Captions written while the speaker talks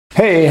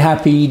Hey,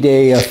 happy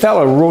day. A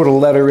fella wrote a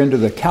letter into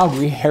the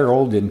Calgary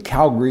Herald in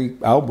Calgary,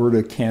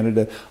 Alberta,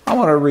 Canada. I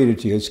want to read it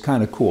to you. It's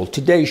kind of cool.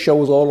 Today's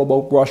show is all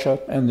about Russia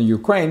and the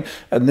Ukraine,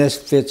 and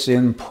this fits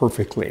in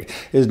perfectly.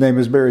 His name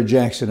is Barry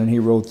Jackson, and he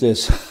wrote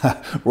this.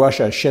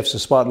 Russia shifts the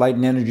spotlight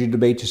in energy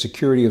debate to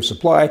security of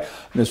supply.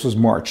 This was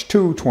March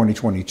 2,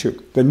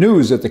 2022. The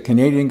news that the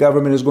Canadian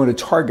government is going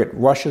to target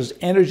Russia's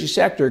energy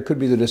sector could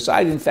be the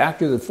deciding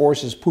factor that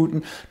forces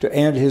Putin to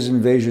end his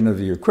invasion of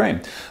the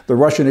Ukraine. The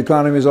Russian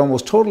economy is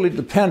almost totally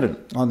dependent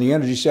on the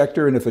energy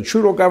sector, and if the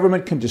Trudeau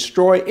government can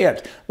destroy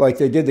it like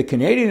they did the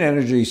Canadian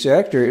energy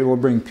sector, it will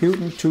bring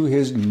Putin to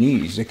his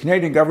knees. The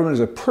Canadian government is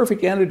a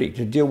perfect entity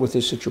to deal with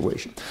this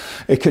situation.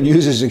 It can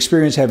use its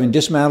experience having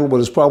dismantled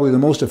what is probably the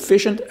most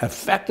efficient,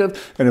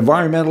 effective, and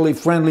environmentally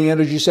friendly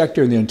energy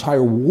sector in the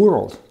entire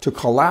world to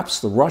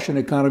collapse the Russian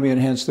economy and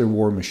hence their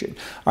war machine.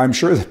 I'm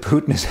sure that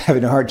Putin is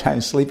having a hard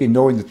time sleeping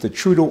knowing that the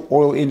Trudeau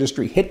oil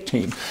industry hit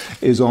team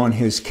is on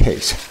his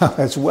case.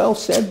 That's well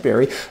said,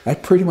 Barry.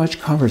 That pretty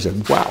much covers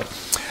it. Wow.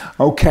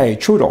 Okay,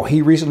 Trudeau,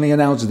 he recently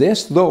announced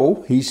this,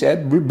 though he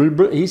said,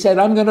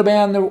 I'm going to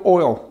ban the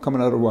oil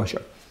coming out of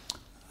Russia.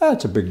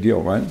 That's a big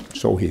deal, right?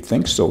 So he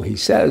thinks, so he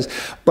says.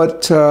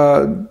 But,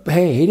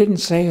 hey, he didn't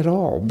say it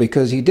all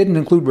because he didn't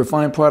include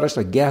refined products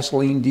like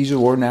gasoline,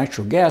 diesel, or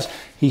natural gas.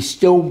 He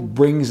still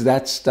brings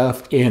that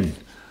stuff in.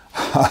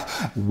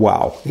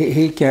 Wow.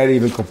 He can't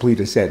even complete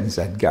a sentence,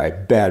 that guy.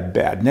 Bad.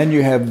 And then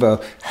you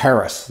have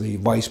Harris, the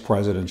vice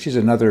president. She's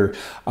another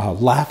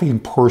laughing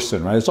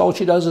person, right? It's all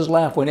she does is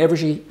laugh. Whenever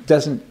she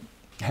doesn't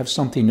have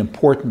something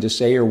important to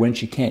say or when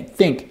she can't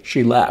think,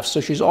 she laughs.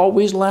 So she's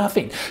always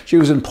laughing. She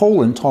was in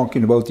Poland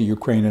talking about the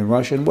Ukraine and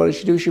Russia, and what did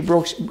she do? She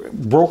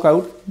broke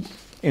out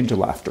into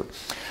laughter.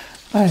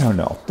 I don't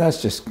know.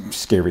 That's just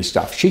scary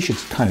stuff. She should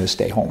kind of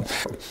stay home.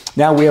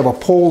 Now we have a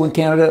poll in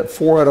Canada.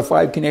 4 out of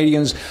 5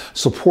 Canadians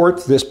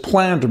support this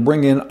plan to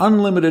bring in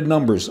unlimited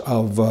numbers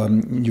of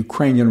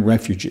Ukrainian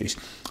refugees.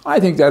 I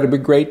think that would be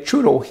great.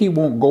 Trudeau, he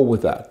won't go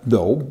with that,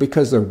 though,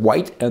 because they're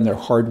white and they're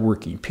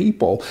hardworking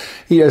people.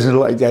 He doesn't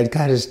like that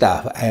kind of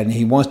stuff, and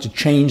he wants to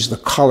change the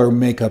color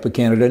makeup of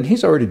Canada, and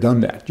he's already done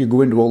that. You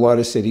go into a lot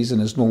of cities,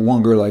 and it's no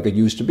longer like it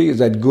used to be. Is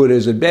that good?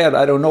 Is it bad?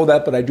 I don't know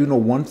that, but I do know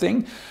one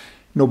thing.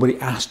 Nobody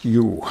asked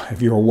you.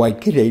 If you're a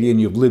white Canadian,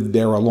 you've lived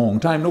there a long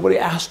time, nobody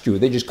asked you.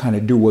 They just kind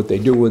of do what they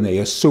do, and they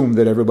assume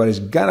that everybody's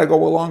going to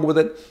go along with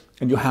it,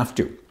 and you have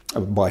to,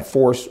 by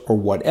force or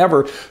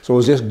whatever. So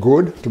is this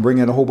good to bring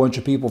in a whole bunch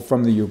of people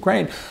from the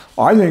Ukraine?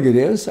 I think it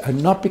is,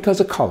 and not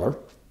because of color,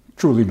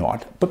 truly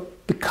not,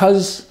 but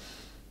because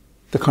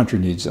the country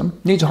needs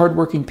them, needs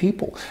hardworking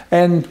people.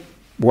 And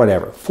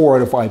whatever, 4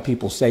 out of 5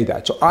 people say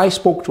that. So I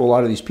spoke to a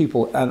lot of these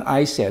people, and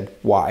I said,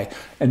 why?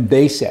 And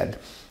they said,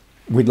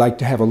 we'd like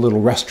to have a little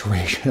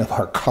restoration of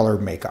our color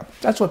makeup.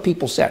 That's what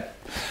people said.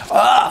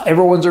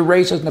 Everyone's a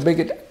racist and a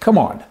bigot. Come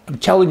on. I'm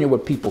telling you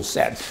what people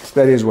said.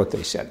 That is what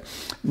they said.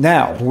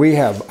 Now, we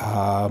have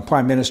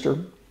Prime Minister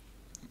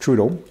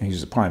Trudeau.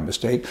 He's the prime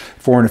mistake.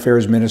 Foreign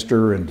Affairs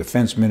Minister and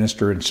Defense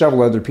Minister and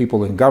several other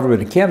people in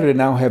government in Canada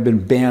now have been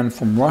banned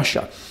from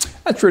Russia.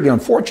 That's really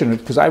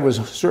unfortunate because I was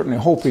certainly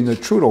hoping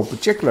that Trudeau in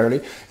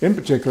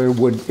particular,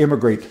 would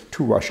immigrate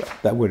to Russia.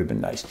 That would have been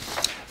nice.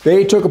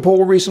 They took a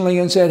poll recently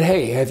and said,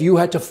 hey, have you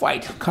had to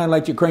fight? Kind of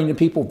like the Ukrainian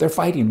people. They're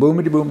fighting,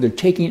 boom-a-de-boom. They're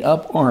taking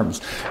up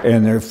arms,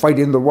 and they're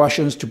fighting the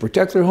Russians to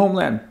protect their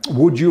homeland.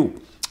 Would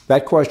you?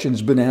 That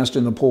question's been asked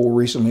in the poll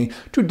recently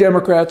to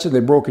Democrats, and they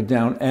broke it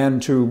down,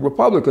 and to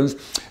Republicans.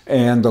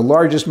 And the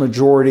large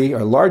majority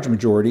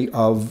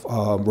of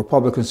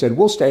Republicans said,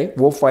 we'll stay,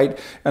 we'll fight.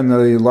 And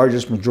the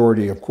largest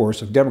majority, of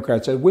course, of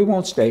Democrats said, we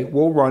won't stay,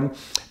 we'll run.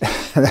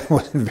 That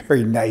wasn't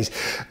very nice.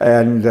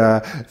 And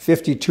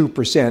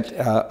 52%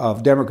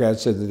 of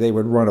Democrats said that they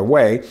would run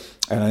away.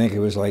 And I think it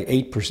was like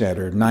 8%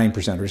 or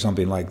 9% or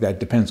something like that.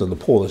 Depends on the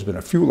poll. There's been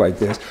a few like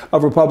this.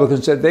 Of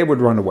Republicans said they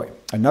would run away.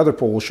 Another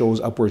poll shows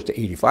upwards to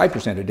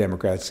 85% of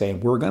Democrats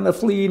saying, we're going to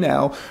flee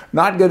now,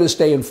 not going to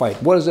stay and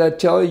fight. What does that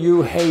tell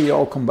you? Hey,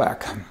 y'all come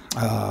back.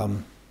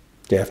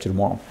 Day after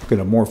tomorrow. Going to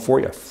have more for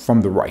you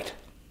from the right.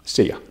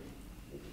 See ya.